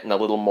 like, getting a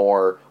little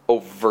more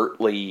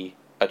overtly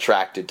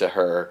attracted to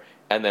her,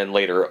 and then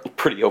later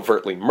pretty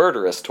overtly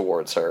murderous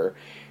towards her.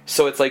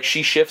 So it's like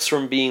she shifts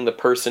from being the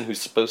person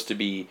who's supposed to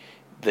be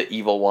the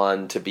evil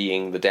one to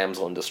being the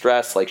damsel in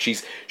distress. Like,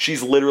 she's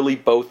literally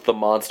both the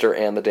monster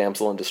and the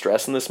damsel in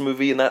distress in this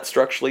movie, and that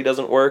structurally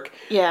doesn't work.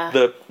 Yeah.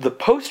 The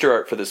poster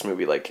art for this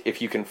movie, like,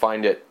 if you can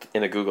find it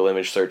in a Google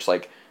image search,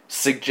 like,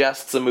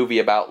 suggests a movie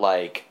about,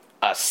 like,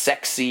 a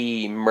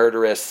sexy,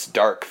 murderous,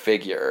 dark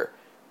figure.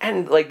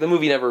 And, like, the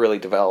movie never really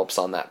develops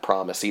on that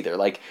promise either.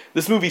 Like,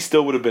 this movie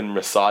still would have been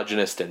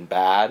misogynist and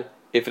bad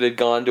if it had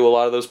gone to a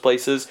lot of those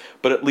places,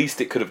 but at least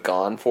it could have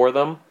gone for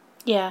them.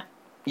 Yeah.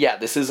 Yeah,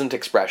 this isn't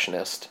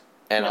expressionist,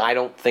 and No. I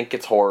don't think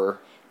it's horror.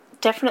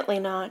 Definitely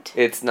not.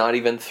 It's not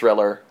even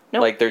thriller.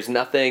 Nope. Like, there's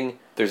nothing,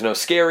 there's no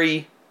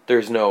scary,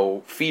 there's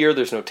no fear,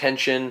 there's no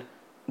tension,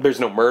 there's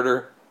no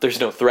murder,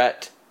 there's no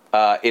threat.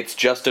 It's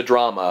just a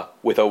drama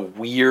with a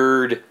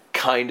weird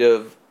kind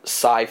of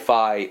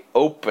sci-fi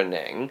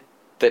opening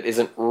that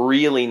isn't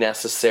really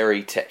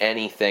necessary to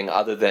anything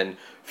other than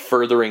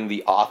furthering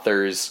the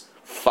author's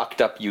fucked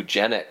up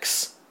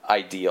eugenics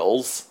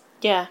ideals.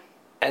 Yeah.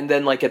 And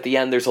then, like, at the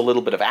end, there's a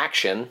little bit of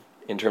action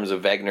in terms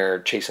of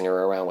Wegner chasing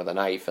her around with a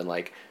knife, and,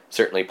 like,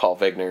 certainly Paul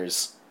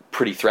Wegner's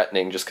pretty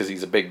threatening just because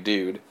he's a big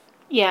dude.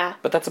 Yeah.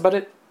 But that's about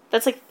it.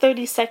 That's like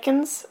 30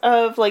 seconds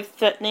of, like,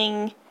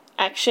 threatening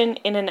action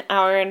in an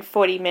hour and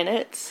 40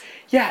 minutes.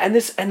 Yeah, and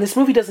this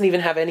movie doesn't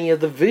even have any of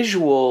the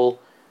visual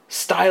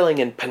styling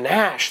and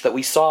panache that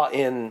we saw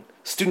in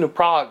Student of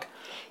Prague.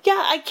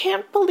 Yeah, I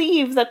can't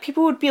believe that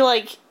people would be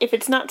like, if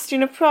it's not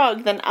Student of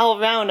Prague, then Al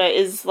Rauna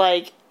is,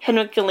 like,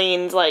 Henrik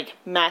Galeen's, like,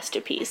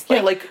 masterpiece.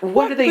 Yeah, like,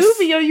 what are they...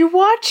 movie are you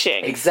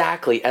watching?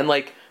 Exactly, and,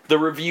 like, the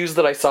reviews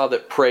that I saw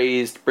that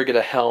praised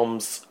Brigitte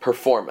Helm's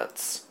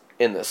performance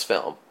in this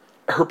film,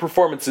 her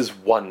performance is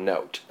one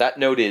note. That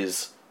note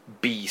is,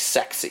 be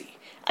sexy.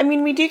 I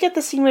mean, we do get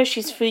the scene where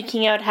she's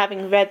freaking out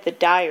having read the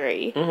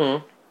diary.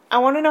 Mm-hmm. I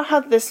want to know how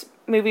this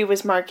movie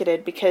was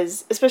marketed,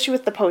 because, especially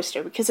with the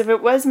poster, because if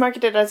it was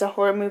marketed as a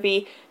horror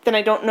movie, then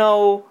I don't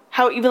know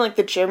how even, like,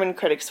 the German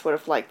critics would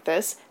have liked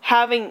this.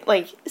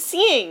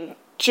 Seeing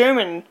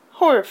German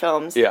horror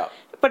films. Yeah.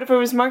 But if it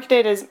was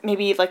marketed as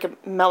maybe, like, a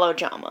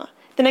melodrama,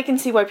 then I can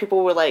see why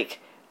people were like,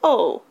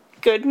 oh,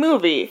 good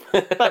movie.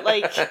 But,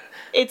 like,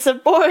 it's a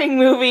boring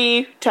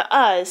movie to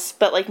us,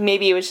 but, like,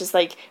 maybe it was just,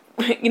 like,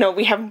 you know,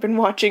 we haven't been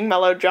watching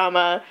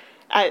melodrama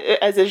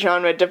as a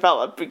genre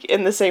develop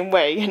in the same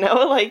way, you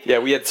know? Like, yeah,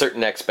 we had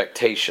certain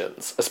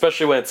expectations,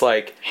 especially when it's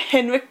like...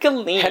 Henrik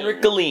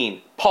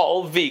Galeen.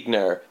 Paul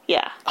Wegner.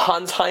 Yeah.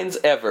 Hans-Heinz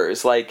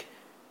Evers. Like,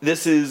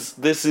 this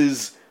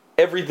is...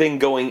 Everything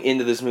going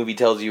into this movie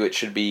tells you it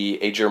should be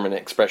a German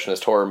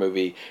expressionist horror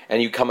movie,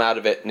 and you come out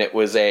of it and it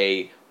was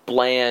a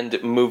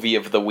bland movie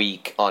of the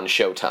week on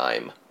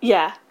Showtime.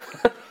 Yeah.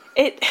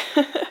 It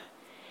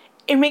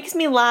makes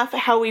me laugh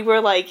how we were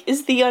like,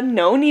 is The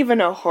Unknown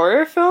even a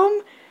horror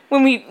film?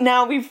 When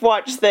we've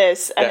watched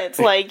this, and it's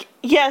like,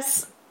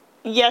 yes,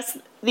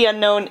 The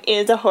Unknown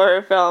is a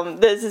horror film.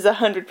 This is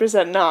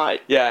 100% not.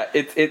 Yeah,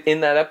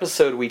 in that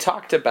episode, we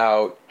talked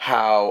about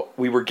how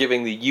we were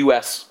giving the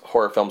U.S.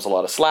 horror films a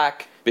lot of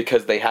slack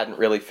because they hadn't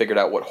really figured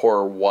out what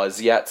horror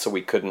was yet, so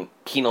we couldn't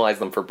penalize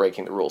them for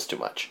breaking the rules too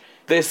much.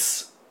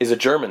 This is a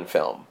German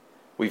film.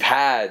 We've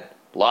had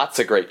lots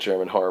of great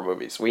German horror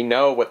movies. We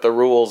know what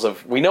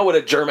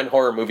a German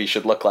horror movie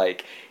should look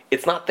like.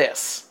 It's not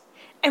this.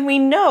 And we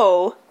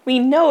know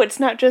it's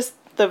not just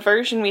the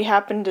version we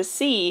happened to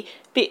see,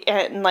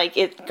 and, like,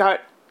 it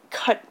got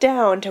cut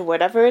down to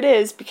whatever it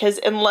is, because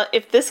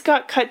if this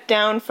got cut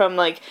down from,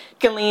 like,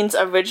 Galean's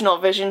original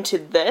vision to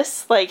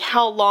this, like,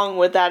 how long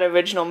would that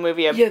original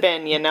movie have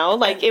been, you know?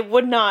 Like, it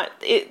would not,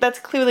 that's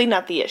clearly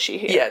not the issue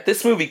here. Yeah,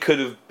 this movie could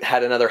have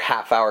had another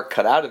half hour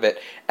cut out of it,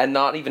 and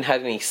not even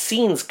had any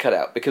scenes cut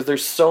out, because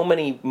there's so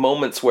many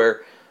moments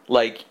where,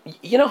 like,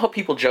 you know how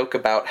people joke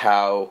about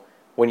how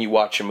when you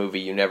watch a movie,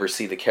 you never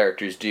see the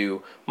characters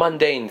do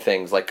mundane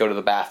things like go to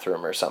the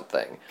bathroom or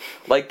something.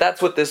 Like,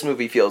 that's what this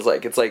movie feels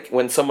like. It's like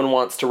when someone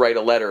wants to write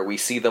a letter, we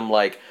see them,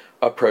 like,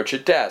 approach a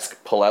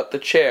desk, pull out the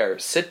chair,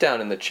 sit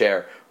down in the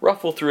chair,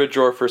 ruffle through a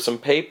drawer for some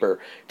paper,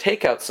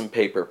 take out some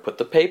paper, put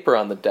the paper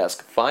on the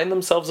desk, find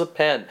themselves a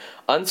pen,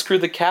 unscrew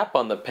the cap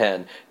on the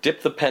pen,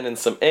 dip the pen in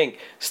some ink,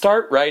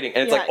 start writing,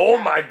 and it's like, oh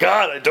my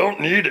god, I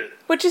don't need it.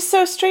 Which is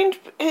so strange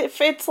if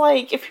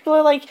people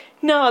are like,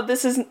 no,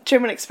 this is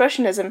German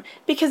Expressionism,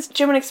 because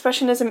German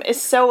Expressionism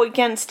is so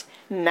against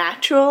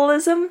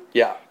naturalism.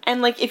 Yeah.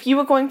 And, like, if you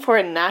were going for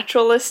a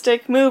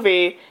naturalistic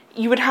movie,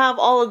 you would have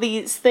all of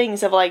these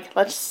things of, like,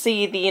 let's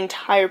see the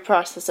entire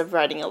process of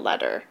writing a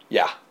letter.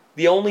 Yeah.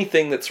 The only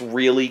thing that's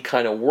really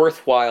kind of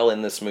worthwhile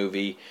in this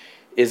movie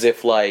is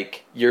if,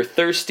 like, you're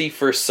thirsty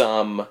for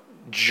some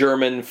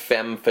German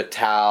femme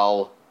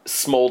fatale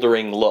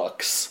smoldering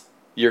looks,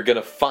 you're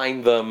gonna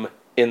find them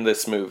in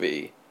this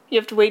movie. You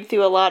have to wade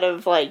through a lot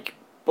of, like,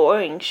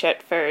 boring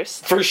shit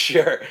first. For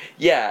sure.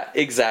 Yeah,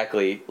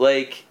 exactly.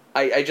 Like,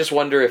 I just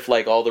wonder if,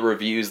 like, all the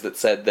reviews that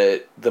said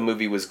that the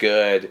movie was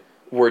good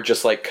were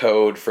just, like,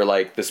 code for,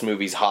 like, this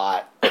movie's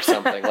hot or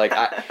something. Like,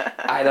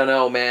 I don't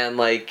know, man.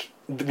 Like,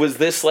 was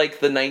this, like,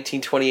 the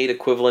 1928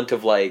 equivalent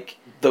of, like,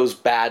 those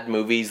bad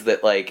movies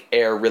that, like,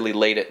 air really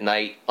late at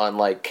night on,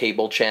 like,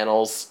 cable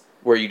channels,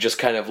 where you just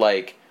kind of,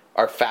 like,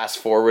 are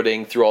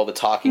fast-forwarding through all the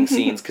talking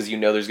scenes because you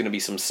know there's going to be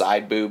some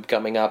side boob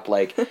coming up?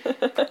 Like,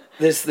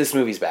 this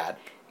movie's bad.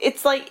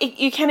 It's like,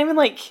 you can't even,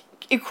 like,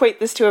 equate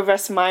this to a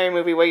Russ Meyer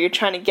movie where you're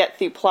trying to get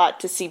through plot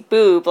to see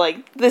boob.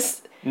 Like,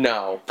 this...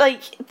 No.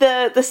 Like,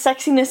 the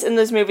sexiness in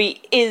this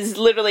movie is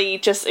literally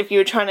just if you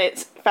were trying to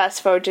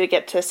fast-forward to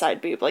get to a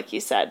side boob, like you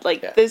said.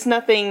 Like, there's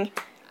nothing...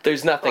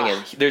 There's nothing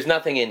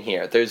in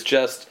here. There's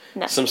just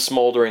some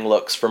smoldering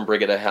looks from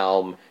Brigitte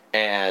Helm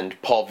and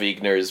Paul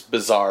Wegener's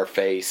bizarre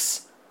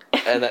face.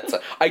 And that's...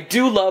 I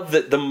do love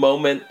that the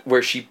moment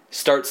where she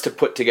starts to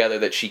put together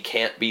that she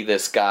can't be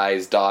this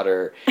guy's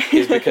daughter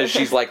is because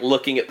she's, like,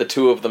 looking at the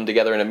two of them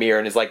together in a mirror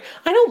and is like,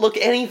 I don't look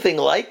anything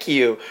like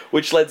you.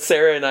 Which led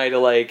Sarah and I to,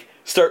 like,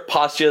 start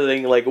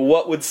postulating, like,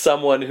 what would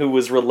someone who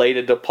was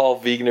related to Paul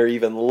Wegener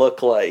even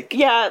look like?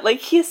 Yeah, like,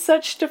 he has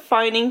such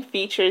defining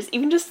features.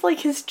 Even just,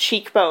 like, his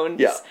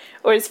cheekbones.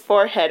 Or his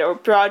forehead or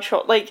broad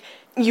shoulder. Like,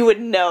 you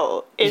would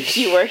know if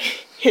you were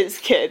his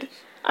kid.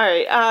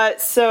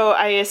 Alright, so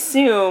I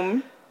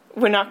assume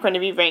we're not going to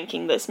be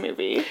ranking this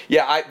movie.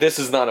 Yeah, this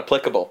is not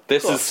applicable.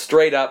 This is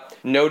straight up,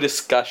 no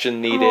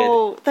discussion needed.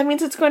 Oh, that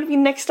means it's going to be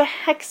next to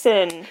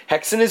Hexen.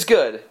 Hexen is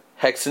good.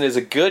 Hexen is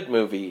a good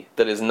movie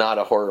that is not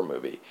a horror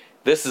movie.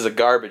 This is a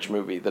garbage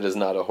movie that is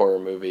not a horror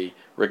movie.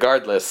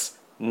 Regardless,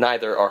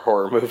 neither are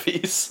horror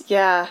movies.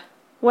 Yeah.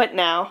 What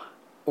now?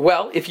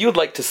 Well, if you'd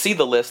like to see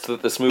the list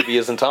that this movie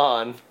isn't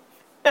on...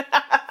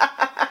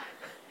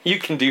 you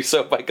can do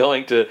so by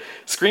going to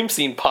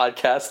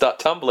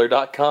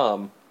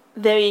screamscenepodcast.tumblr.com.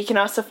 There you can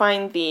also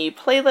find the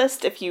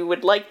playlist if you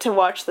would like to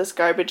watch this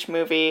garbage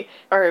movie.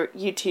 Our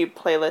YouTube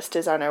playlist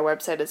is on our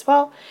website as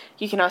well.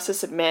 You can also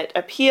submit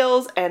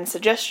appeals and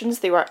suggestions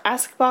through our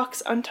Ask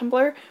box on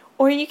Tumblr,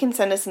 or you can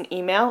send us an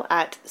email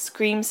at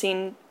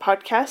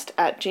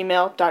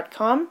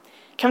screamscenepodcast@gmail.com.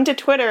 Come to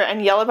Twitter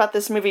and yell about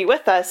this movie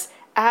with us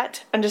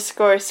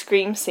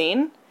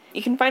 @_screamscene.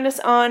 You can find us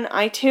on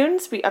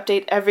iTunes. We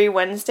update every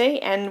Wednesday,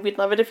 and we'd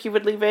love it if you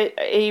would leave it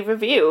a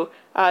review.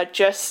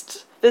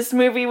 This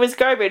movie was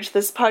garbage,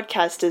 this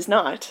podcast is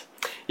not.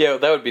 Yeah,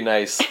 that would be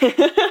nice.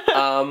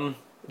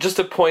 Just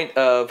a point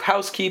of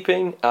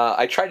housekeeping.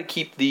 I try to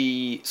keep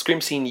the Scream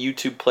Scene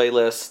YouTube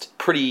playlist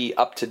pretty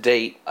up to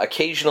date.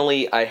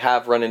 Occasionally, I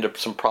have run into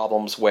some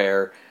problems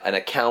where an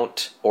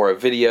account or a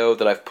video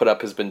that I've put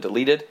up has been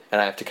deleted,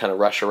 and I have to kind of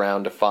rush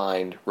around to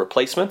find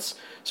replacements.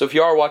 So if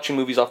you are watching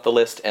movies off the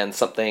list and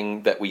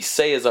something that we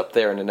say is up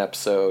there in an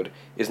episode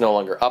is no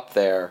longer up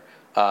there,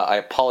 I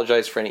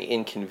apologize for any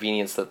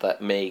inconvenience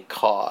that may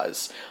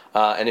cause.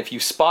 And if you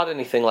spot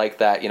anything like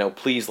that,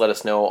 please let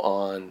us know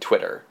on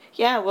Twitter.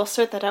 Yeah, we'll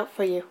sort that out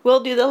for you. We'll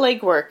do the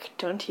legwork,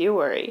 don't you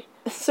worry.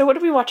 So what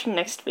are we watching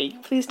next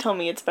week? Please tell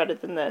me it's better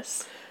than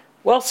this.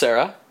 Well,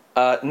 Sarah,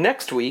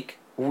 next week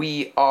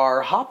we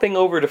are hopping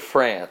over to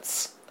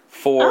France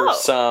for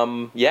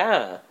some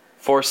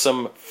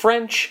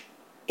French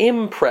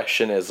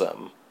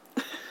Impressionism.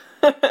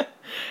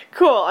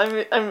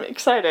 Cool, I'm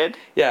excited.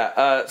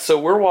 Yeah, so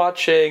we're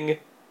watching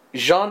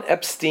Jean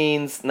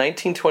Epstein's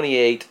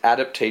 1928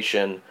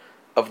 adaptation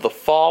of The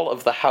Fall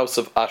of the House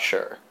of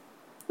Usher.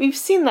 We've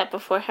seen that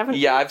before, haven't we?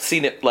 Yeah, I've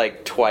seen it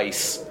like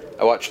twice.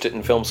 I watched it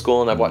in film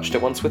school and I've watched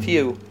it once with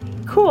you.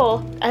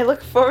 Cool. I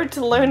look forward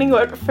to learning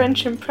what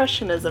French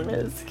Impressionism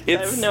is, 'cause I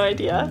have no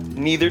idea.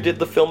 Neither did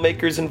the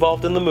filmmakers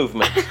involved in the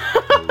movement.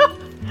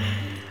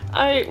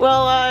 Alright,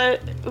 well,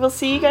 we'll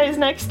see you guys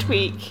next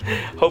week.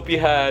 Hope you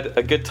had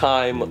a good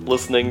time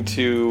listening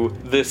to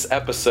this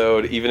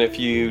episode, even if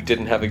you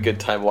didn't have a good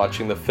time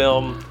watching the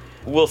film.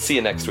 We'll see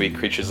you next week,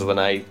 Creatures of the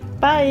Night.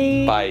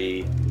 Bye.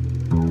 Bye.